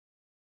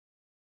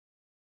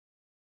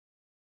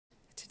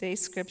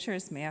Today's scripture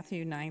is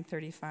Matthew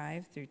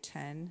 9:35 through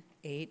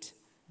 10:8.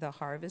 The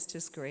harvest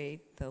is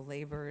great, the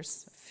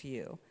laborers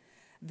few.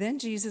 Then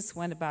Jesus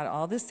went about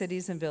all the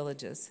cities and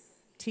villages,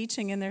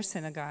 teaching in their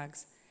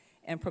synagogues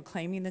and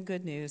proclaiming the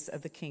good news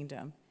of the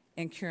kingdom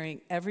and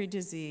curing every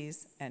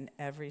disease and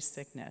every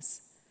sickness.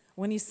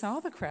 When he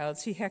saw the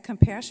crowds, he had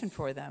compassion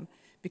for them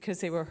because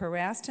they were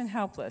harassed and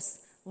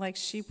helpless, like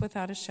sheep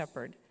without a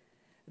shepherd.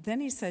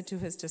 Then he said to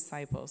his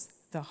disciples,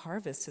 "The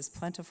harvest is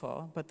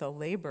plentiful, but the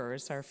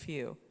laborers are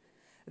few.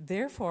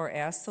 Therefore,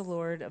 ask the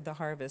Lord of the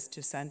harvest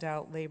to send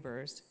out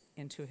laborers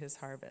into his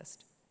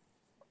harvest."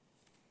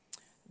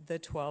 The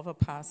 12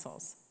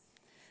 apostles.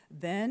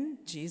 Then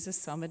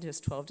Jesus summoned his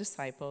 12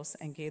 disciples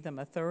and gave them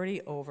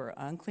authority over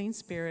unclean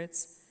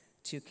spirits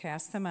to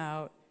cast them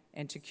out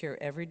and to cure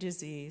every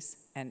disease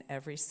and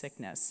every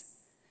sickness.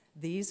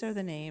 These are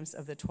the names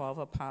of the 12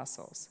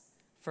 apostles.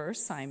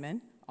 First,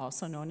 Simon,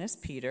 also known as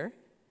Peter,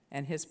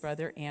 and his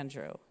brother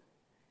Andrew.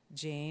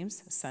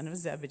 James, son of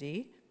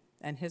Zebedee,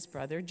 and his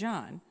brother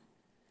John.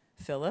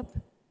 Philip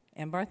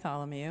and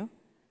Bartholomew.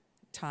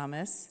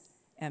 Thomas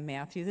and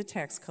Matthew the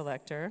tax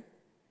collector.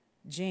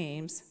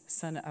 James,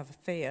 son of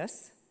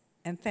Alphaeus,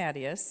 and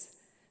Thaddeus.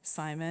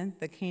 Simon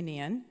the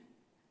Canaanian,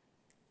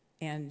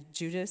 and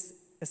Judas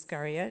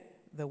Iscariot,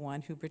 the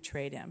one who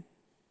betrayed him.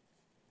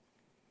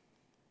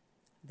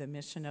 The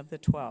mission of the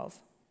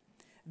 12.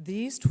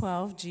 These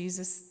 12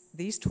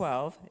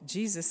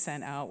 Jesus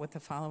sent out with the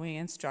following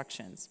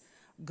instructions.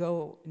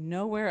 Go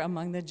nowhere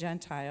among the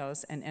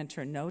Gentiles and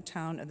enter no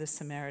town of the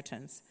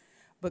Samaritans,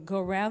 but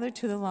go rather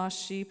to the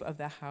lost sheep of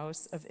the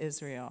house of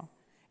Israel.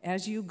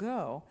 As you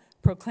go,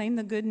 proclaim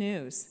the good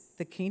news.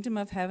 The kingdom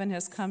of heaven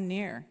has come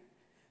near.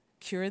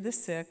 Cure the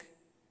sick,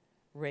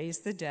 raise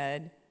the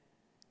dead,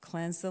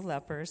 cleanse the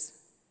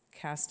lepers,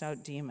 cast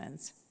out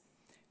demons.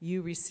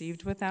 You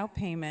received without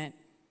payment,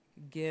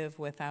 give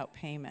without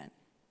payment.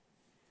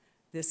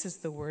 This is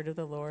the word of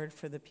the Lord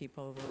for the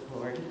people of the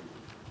Lord.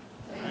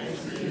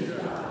 Thanks be to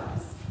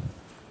God.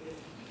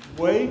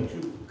 Way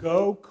to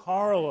go,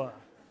 Carla.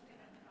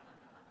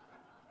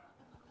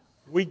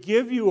 We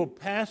give you a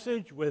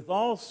passage with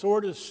all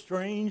sort of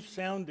strange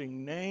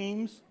sounding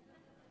names,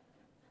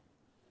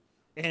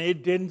 and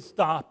it didn't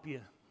stop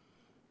you.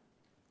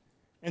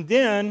 And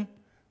then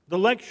the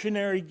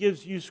lectionary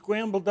gives you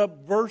scrambled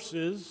up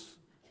verses.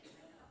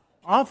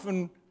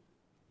 Often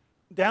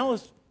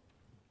Dallas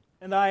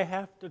and I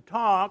have to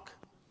talk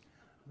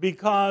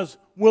because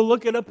we'll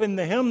look it up in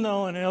the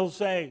hymnal and he'll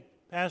say,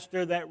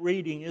 "Pastor, that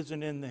reading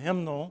isn't in the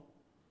hymnal."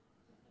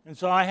 And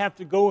so I have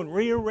to go and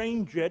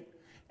rearrange it.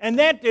 And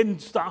that didn't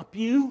stop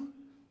you.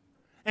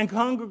 And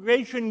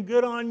congregation,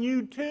 good on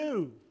you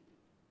too.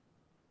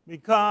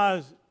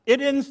 Because it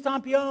didn't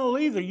stop you all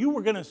either. You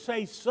were going to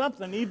say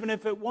something even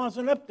if it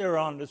wasn't up there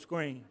on the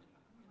screen.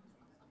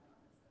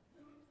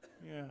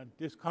 Yeah,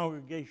 this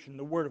congregation,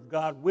 the Word of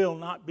God will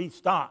not be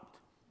stopped.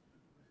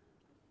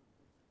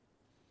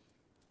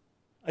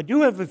 I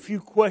do have a few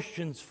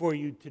questions for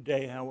you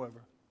today,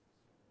 however.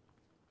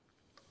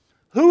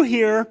 Who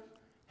here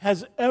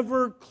has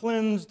ever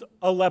cleansed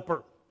a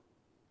leper?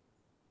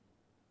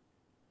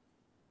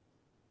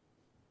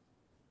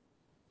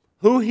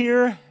 Who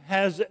here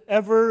has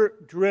ever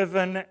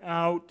driven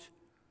out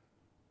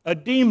a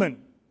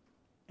demon?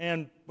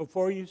 And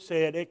before you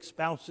say it,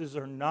 ex-spouses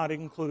are not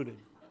included.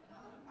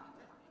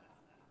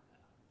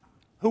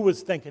 Who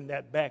was thinking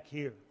that back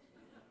here?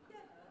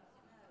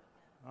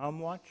 I'm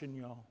watching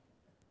y'all.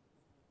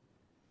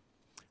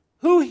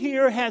 Who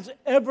here has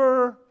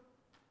ever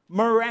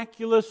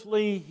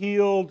miraculously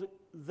healed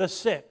the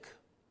sick?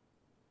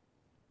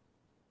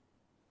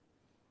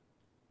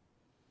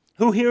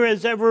 Who here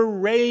has ever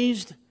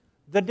raised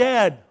the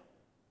dead?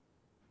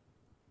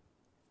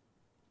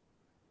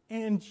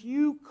 And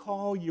you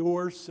call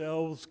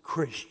yourselves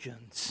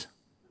Christians.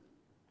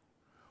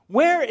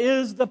 Where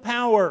is the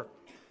power?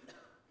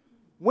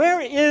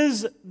 Where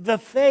is the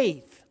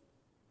faith?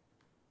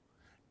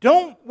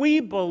 Don't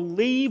we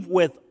believe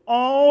with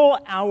all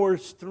our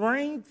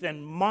strength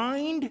and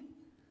mind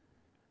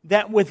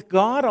that with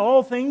God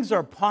all things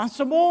are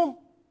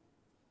possible?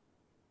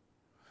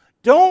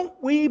 Don't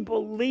we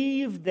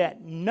believe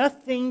that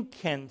nothing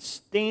can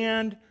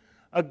stand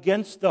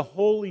against the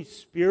Holy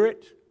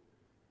Spirit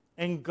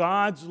and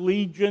God's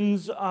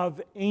legions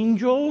of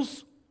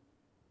angels?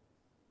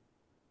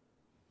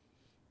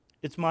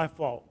 It's my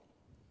fault.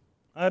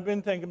 I've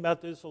been thinking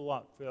about this a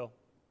lot, Phil.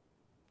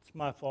 It's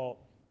my fault.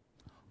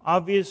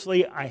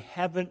 Obviously, I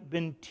haven't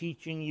been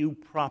teaching you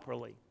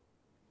properly.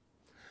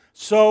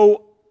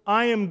 So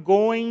I am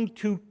going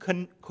to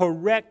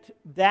correct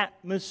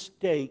that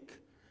mistake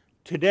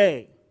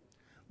today.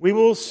 We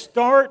will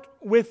start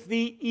with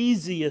the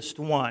easiest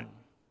one.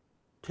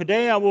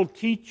 Today I will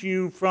teach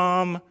you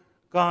from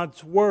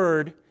God's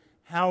Word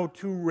how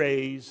to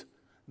raise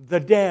the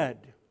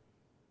dead.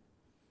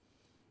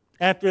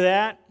 After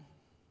that,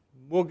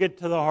 we'll get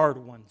to the hard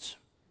ones.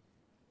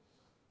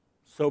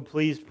 So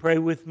please pray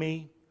with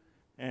me,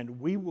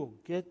 and we will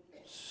get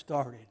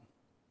started.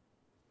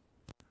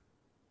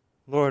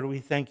 Lord, we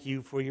thank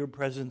you for your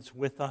presence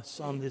with us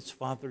on this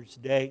Father's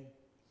Day.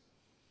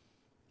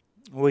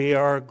 We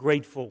are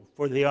grateful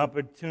for the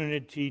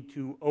opportunity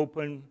to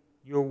open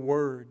your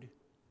word,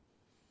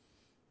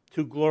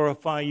 to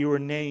glorify your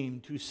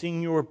name, to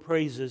sing your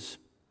praises,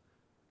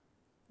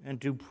 and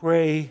to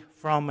pray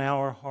from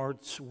our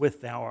hearts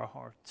with our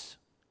hearts.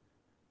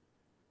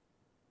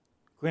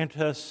 Grant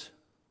us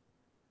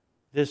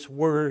this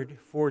word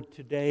for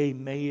today.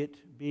 May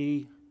it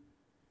be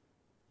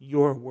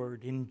your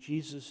word. In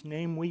Jesus'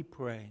 name we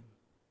pray.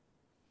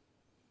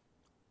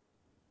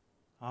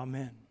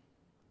 Amen.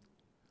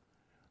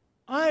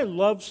 I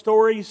love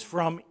stories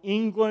from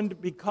England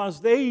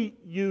because they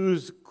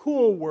use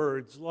cool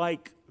words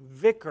like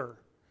vicar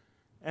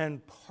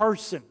and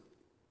parson.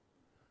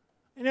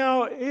 You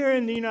know, here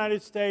in the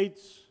United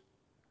States,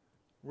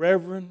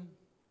 reverend,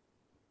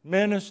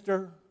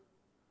 minister,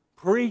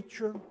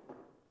 preacher.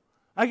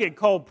 I get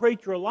called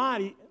preacher a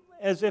lot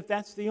as if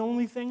that's the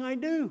only thing I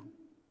do.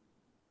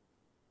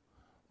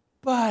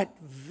 But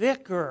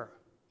vicar,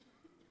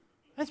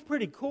 that's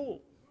pretty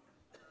cool.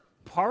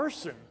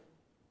 Parson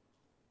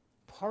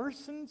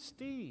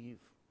Steve,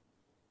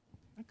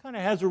 that kind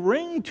of has a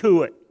ring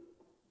to it.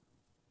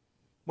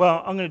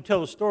 Well, I'm going to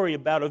tell a story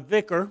about a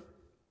vicar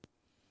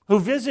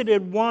who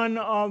visited one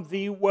of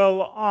the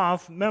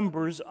well-off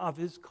members of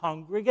his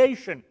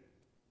congregation.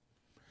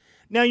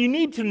 Now, you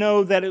need to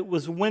know that it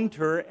was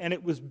winter and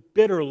it was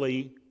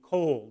bitterly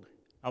cold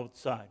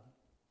outside.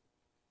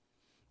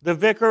 The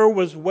vicar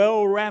was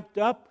well wrapped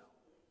up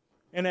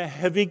in a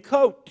heavy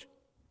coat.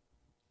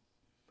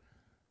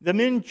 The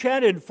men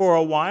chatted for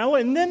a while,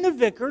 and then the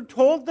vicar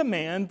told the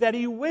man that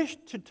he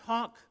wished to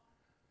talk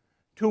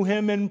to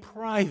him in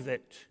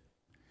private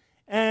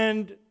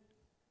and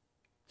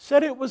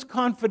said it was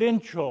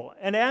confidential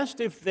and asked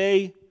if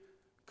they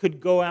could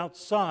go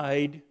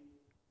outside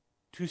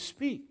to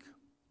speak.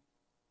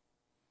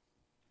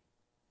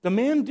 The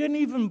man didn't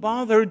even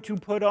bother to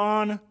put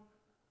on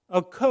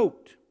a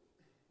coat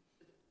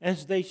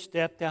as they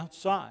stepped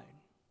outside.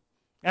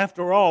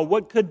 After all,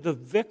 what could the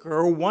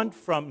vicar want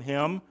from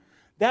him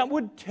that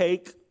would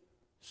take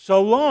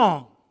so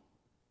long?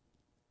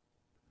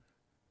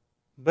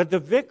 But the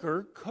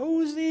vicar,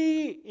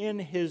 cozy in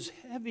his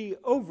heavy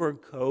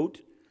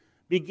overcoat,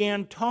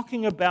 began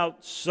talking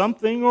about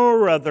something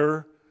or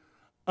other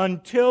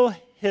until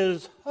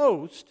his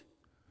host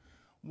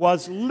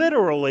was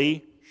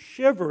literally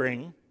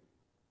shivering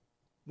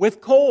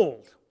with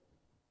cold.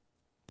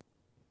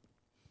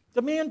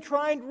 The man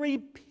tried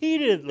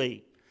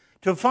repeatedly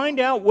to find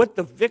out what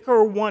the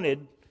vicar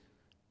wanted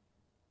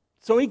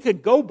so he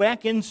could go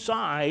back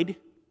inside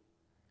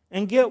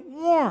and get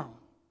warm.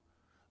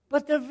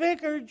 But the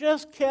vicar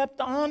just kept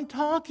on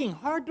talking.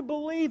 Hard to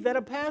believe that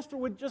a pastor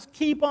would just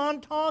keep on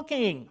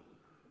talking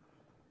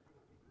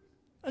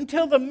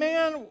until the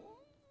man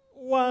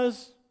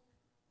was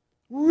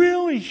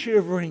really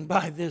shivering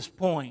by this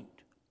point.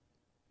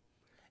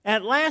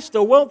 At last,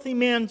 a wealthy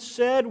man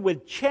said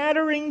with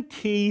chattering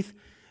teeth,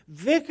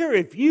 "Vicar,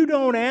 if you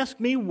don't ask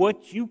me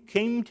what you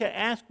came to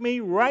ask me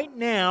right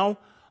now,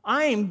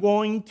 I am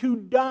going to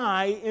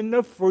die in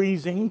the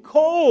freezing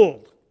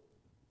cold."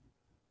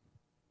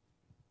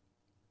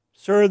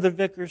 "Sir," the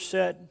vicar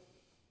said,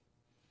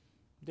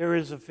 "there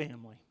is a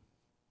family.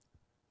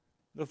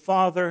 The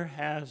father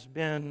has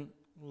been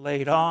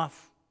laid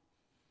off.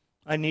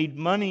 I need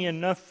money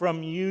enough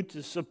from you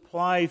to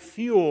supply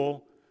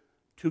fuel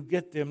to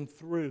get them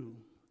through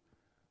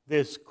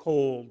this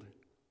cold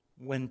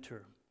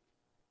winter."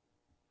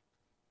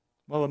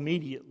 Well,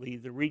 immediately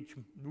the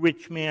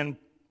rich man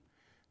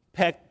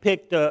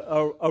picked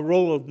a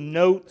roll of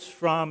notes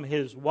from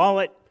his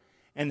wallet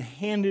and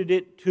handed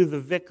it to the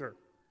vicar.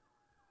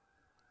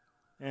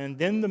 And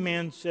then the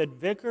man said,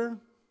 "Vicar,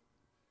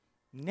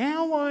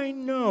 now I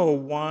know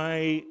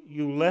why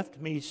you left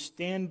me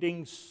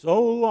standing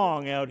so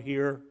long out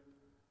here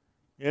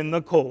in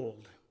the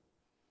cold.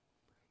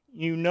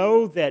 You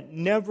know that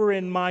never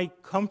in my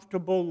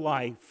comfortable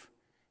life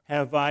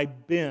have I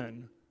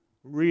been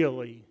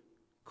really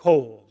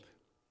cold.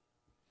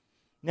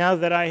 Now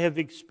that I have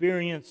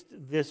experienced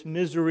this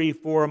misery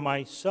for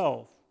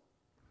myself,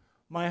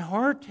 my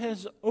heart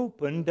has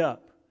opened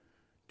up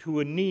to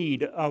a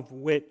need of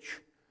which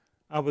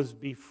I was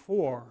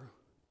before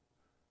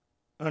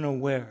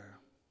unaware."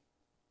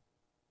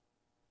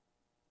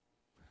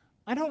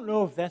 I don't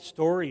know if that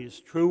story is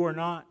true or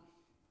not.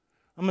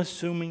 I'm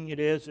assuming it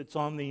is. It's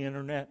on the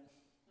internet.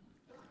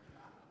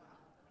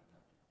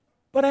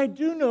 But I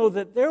do know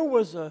that there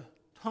was a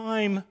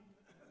time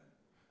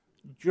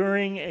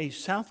during a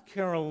South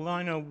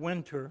Carolina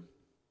winter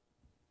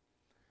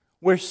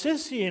where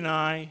Sissy and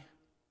I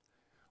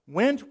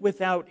went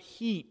without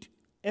heat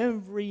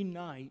every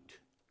night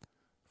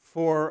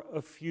for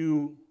a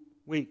few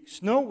weeks.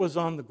 Snow was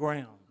on the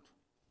ground.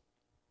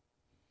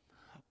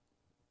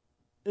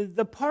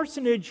 The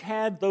parsonage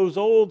had those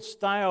old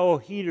style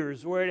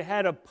heaters where it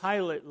had a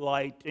pilot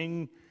light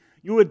and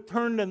you would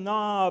turn the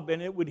knob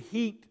and it would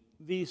heat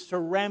the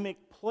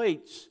ceramic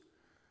plates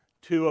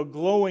to a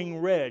glowing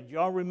red.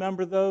 Y'all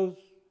remember those?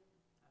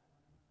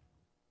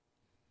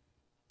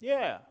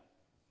 Yeah.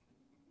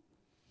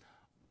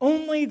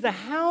 Only the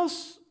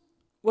house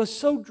was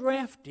so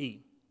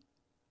drafty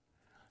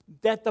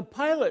that the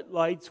pilot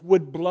lights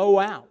would blow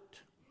out.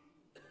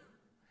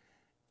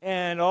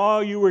 And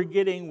all you were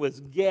getting was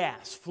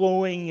gas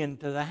flowing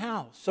into the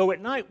house. So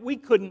at night we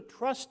couldn't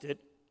trust it.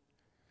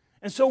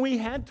 And so we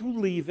had to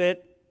leave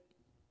it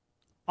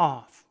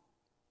off.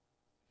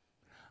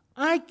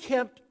 I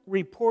kept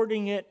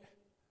reporting it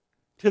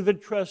to the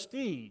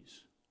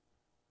trustees,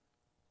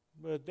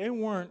 but they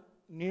weren't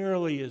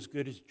nearly as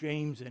good as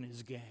James and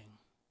his gang.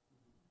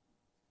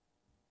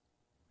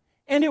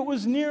 And it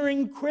was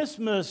nearing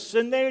Christmas,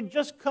 and they had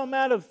just come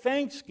out of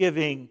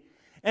Thanksgiving,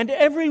 and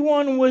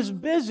everyone was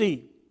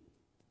busy.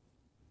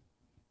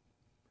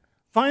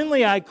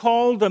 Finally, I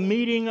called a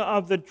meeting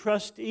of the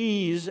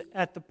trustees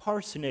at the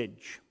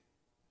parsonage,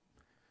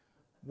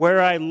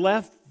 where I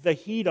left the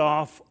heat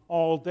off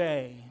all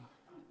day.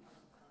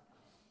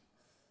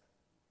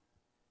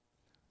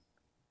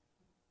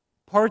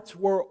 Parts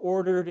were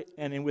ordered,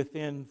 and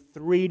within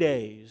 3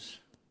 days,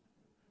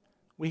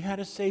 we had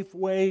a safe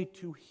way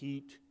to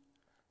heat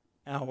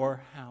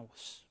our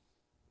house.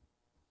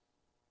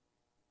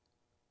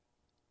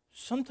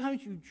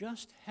 Sometimes you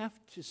just have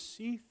to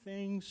see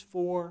things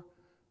for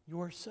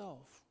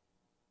yourself.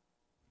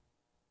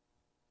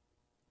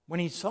 When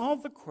he saw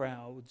the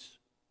crowds,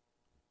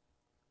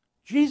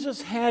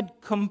 Jesus had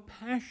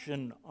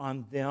compassion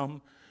on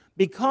them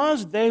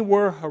because they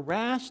were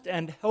harassed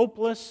and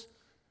helpless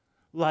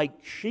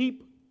like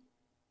sheep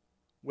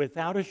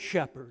without a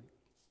shepherd.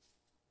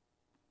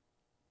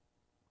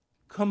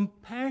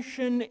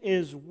 Compassion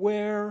is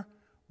where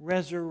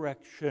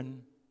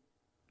resurrection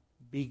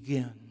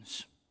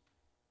begins.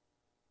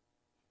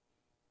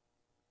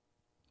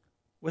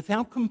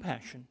 Without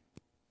compassion,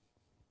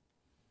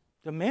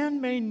 the man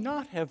may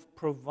not have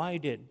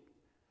provided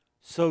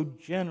so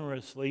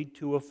generously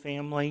to a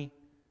family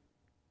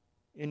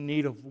in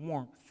need of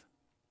warmth.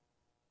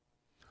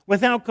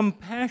 Without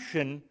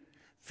compassion,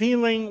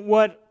 feeling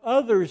what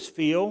others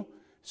feel,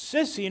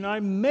 Sissy and I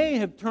may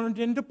have turned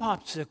into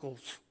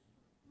popsicles.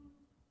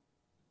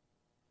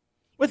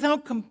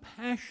 Without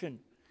compassion,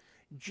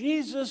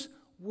 Jesus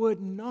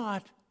would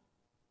not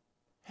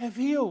have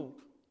healed.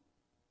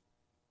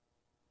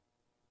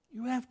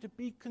 You have to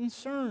be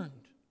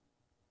concerned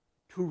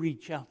to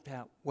reach out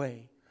that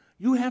way.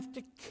 You have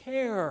to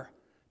care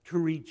to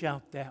reach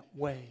out that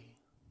way.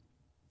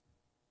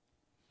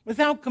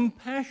 Without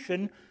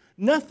compassion,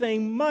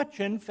 nothing much,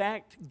 in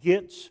fact,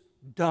 gets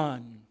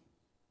done.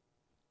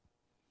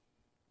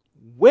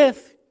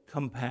 With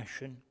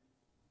compassion,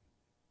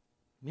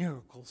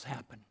 miracles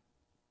happen.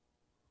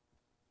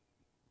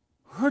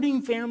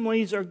 Hurting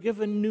families are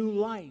given new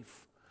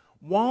life.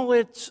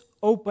 Wallets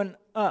open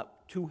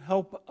up to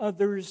help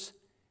others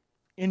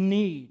in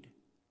need.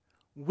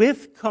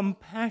 With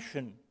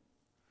compassion,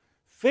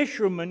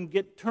 fishermen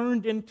get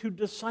turned into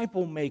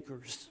disciple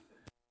makers.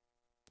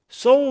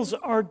 Souls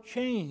are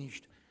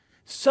changed.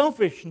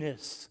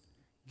 Selfishness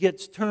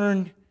gets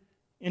turned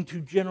into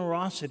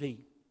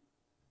generosity.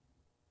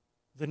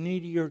 The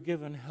needy are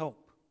given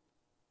help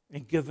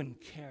and given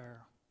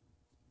care.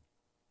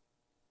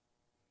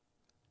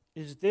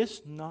 Is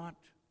this not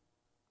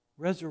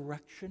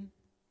resurrection?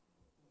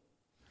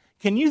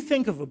 Can you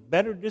think of a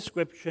better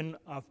description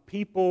of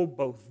people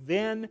both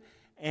then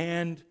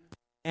and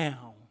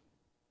now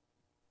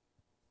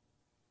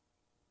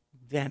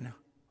than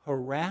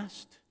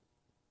harassed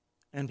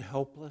and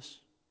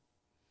helpless,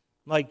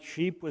 like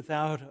sheep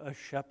without a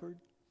shepherd?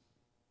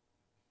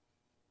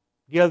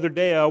 The other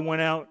day I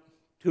went out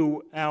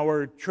to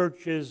our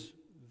church's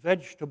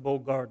vegetable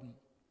garden.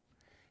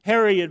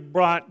 Harry had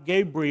brought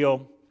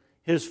Gabriel,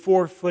 his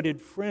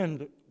 4-footed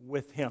friend,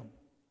 with him.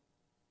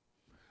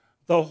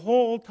 The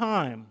whole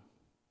time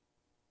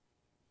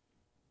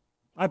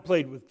I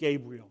played with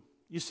Gabriel.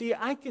 You see,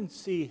 I can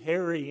see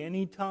Harry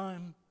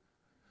anytime,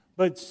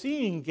 but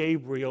seeing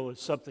Gabriel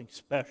is something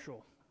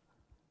special.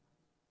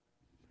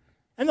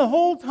 And the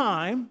whole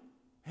time,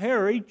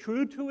 Harry,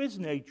 true to his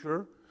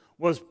nature,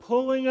 was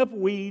pulling up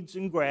weeds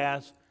and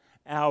grass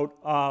out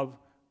of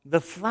the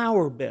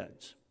flower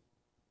beds.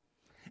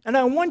 And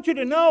I want you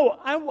to know,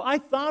 I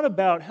thought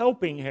about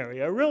helping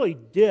Harry. I really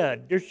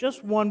did. There's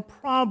just one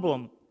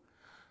problem.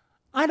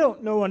 I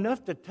don't know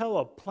enough to tell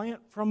a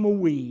plant from a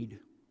weed.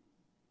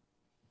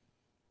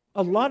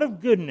 A lot of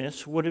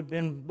goodness would have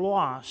been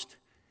lost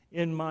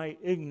in my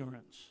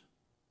ignorance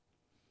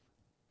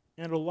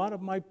and a lot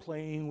of my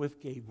playing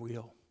with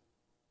Gabriel.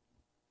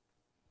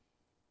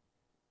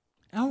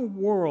 Our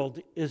world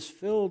is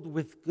filled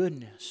with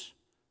goodness,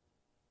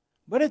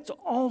 but it's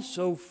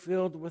also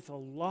filled with a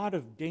lot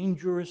of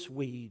dangerous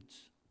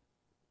weeds.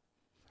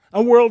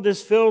 Our world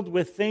is filled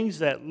with things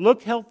that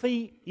look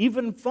healthy,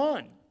 even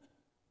fun,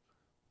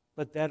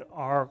 but that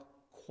are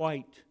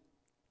quite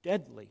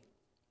deadly.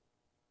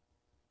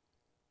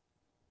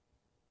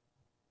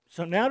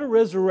 So now to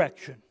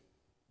resurrection.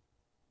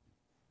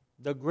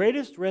 The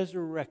greatest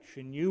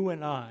resurrection you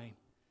and I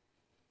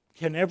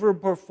can ever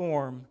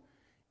perform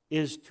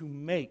is to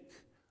make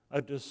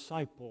a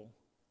disciple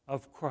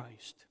of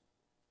Christ.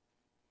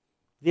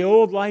 The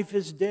old life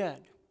is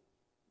dead.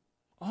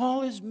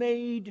 All is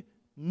made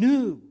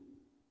new.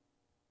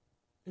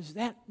 Is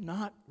that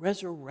not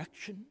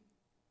resurrection?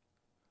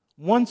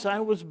 Once I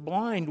was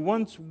blind,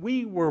 once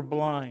we were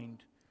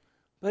blind,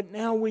 but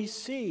now we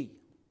see.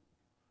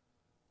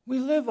 We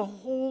live a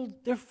whole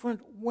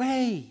different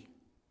way.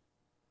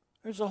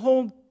 There's a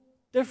whole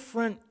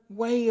different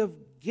way of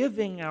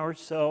giving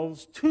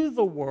ourselves to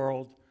the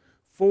world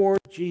for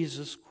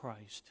Jesus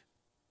Christ.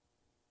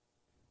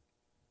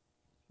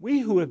 We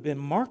who have been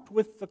marked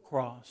with the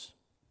cross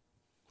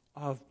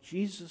of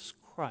Jesus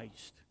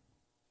Christ,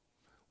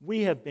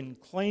 we have been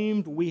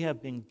claimed, we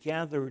have been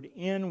gathered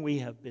in, we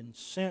have been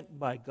sent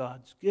by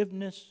God's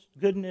goodness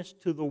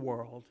to the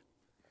world.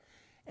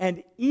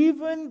 And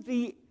even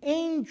the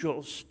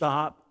angels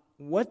stop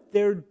what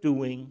they're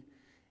doing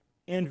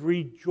and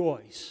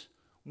rejoice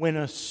when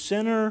a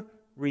sinner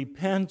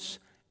repents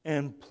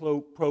and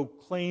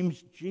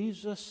proclaims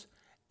Jesus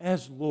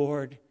as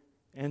Lord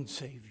and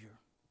Savior.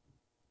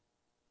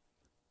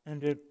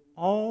 And it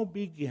all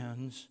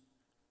begins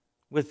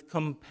with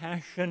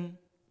compassion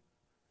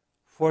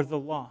for the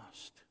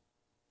lost,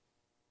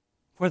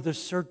 for the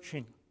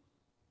searching,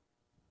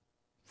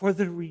 for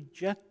the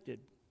rejected,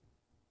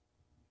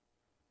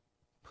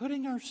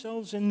 putting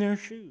ourselves in their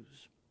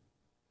shoes.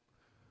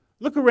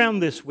 Look around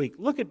this week.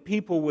 Look at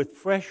people with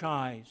fresh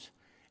eyes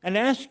and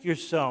ask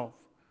yourself,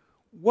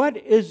 what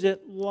is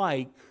it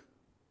like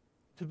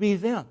to be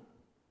them?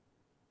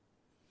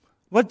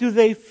 What do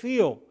they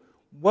feel?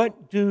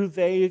 What do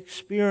they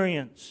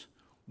experience?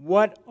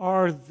 What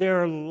are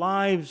their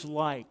lives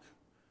like?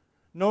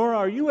 Nora,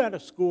 are you out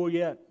of school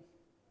yet?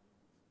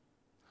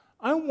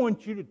 I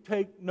want you to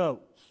take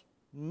notes.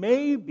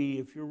 Maybe,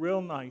 if you're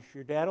real nice,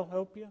 your dad will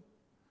help you.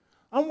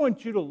 I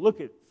want you to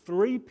look at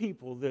 3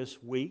 people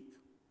this week,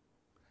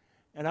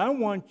 and I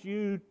want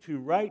you to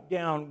write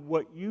down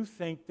what you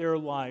think their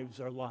lives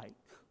are like.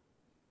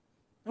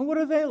 And what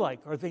are they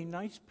like? Are they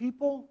nice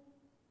people?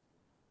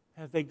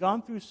 Have they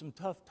gone through some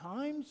tough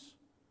times?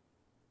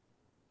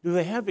 Do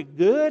they have it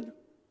good?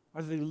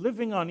 Are they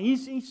living on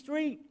Easy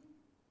Street?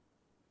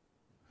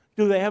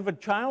 Do they have a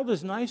child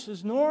as nice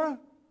as Nora?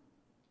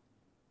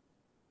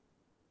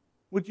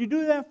 Would you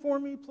do that for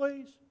me,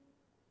 please?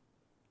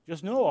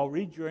 Just know I'll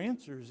read your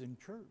answers in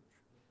church.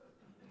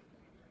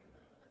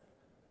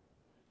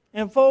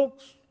 And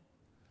folks,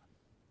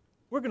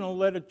 we're going to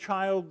let a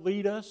child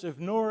lead us. If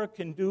Nora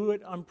can do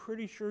it, I'm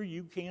pretty sure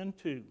you can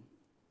too.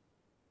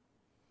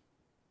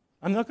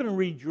 I'm not going to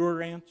read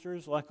your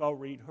answers like I'll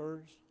read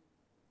hers.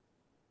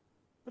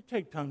 But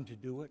take time to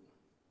do it.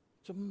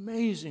 It's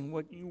amazing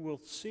what you will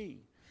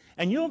see.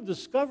 And you'll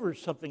discover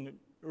something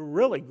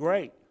really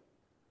great,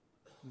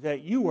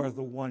 that you are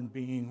the one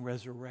being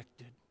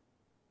resurrected.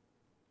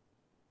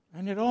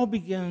 And it all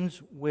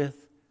begins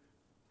with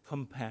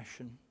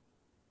compassion.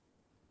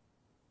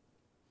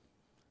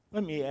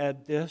 Let me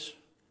add this.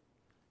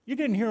 You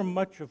didn't hear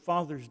much of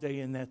Father's Day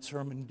in that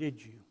sermon,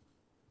 did you?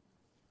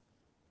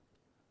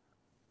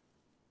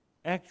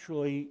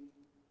 Actually,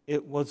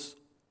 it was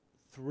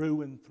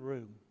through and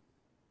through.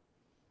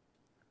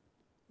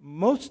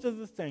 Most of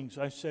the things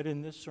I said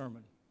in this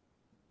sermon,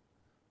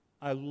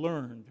 I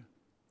learned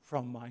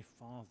from my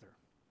father.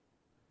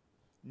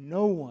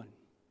 No one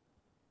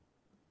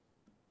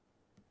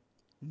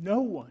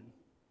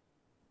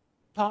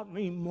taught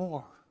me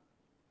more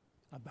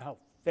about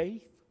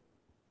faith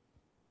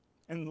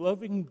and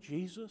loving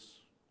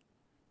Jesus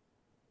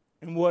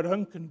and what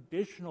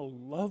unconditional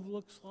love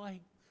looks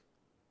like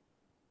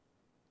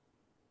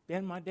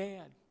than my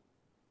dad.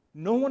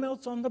 No one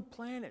else on the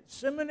planet.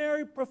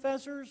 Seminary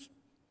professors?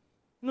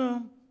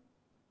 No,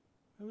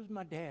 it was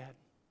my dad.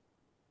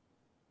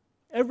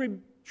 Every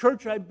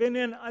church I've been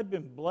in, I've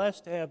been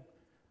blessed to have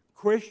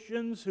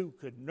Christians who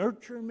could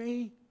nurture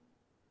me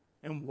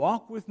and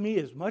walk with me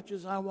as much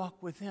as I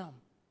walk with him.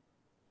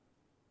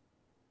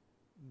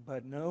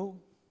 But no,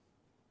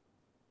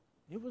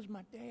 it was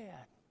my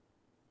dad.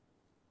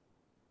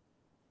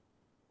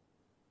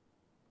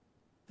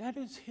 That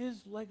is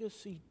his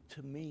legacy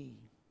to me.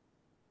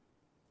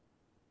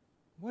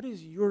 What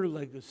is your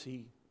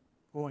legacy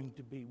going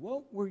to be?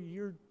 What will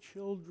your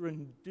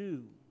children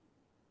do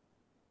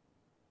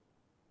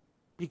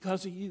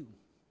because of you?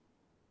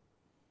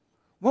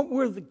 What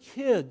will the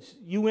kids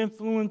you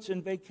influence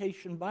in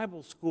Vacation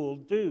Bible School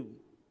do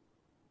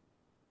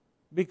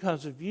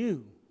because of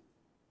you?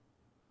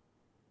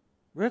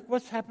 Rick,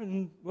 what's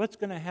going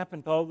to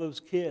happen to all those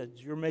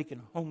kids you're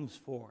making homes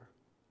for?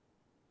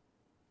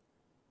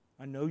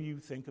 I know you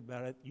think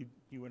about it.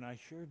 You and I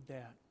shared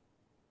that.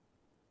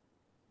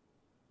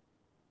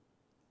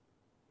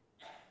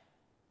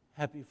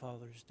 Happy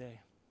Father's Day,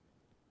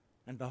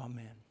 and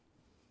amen.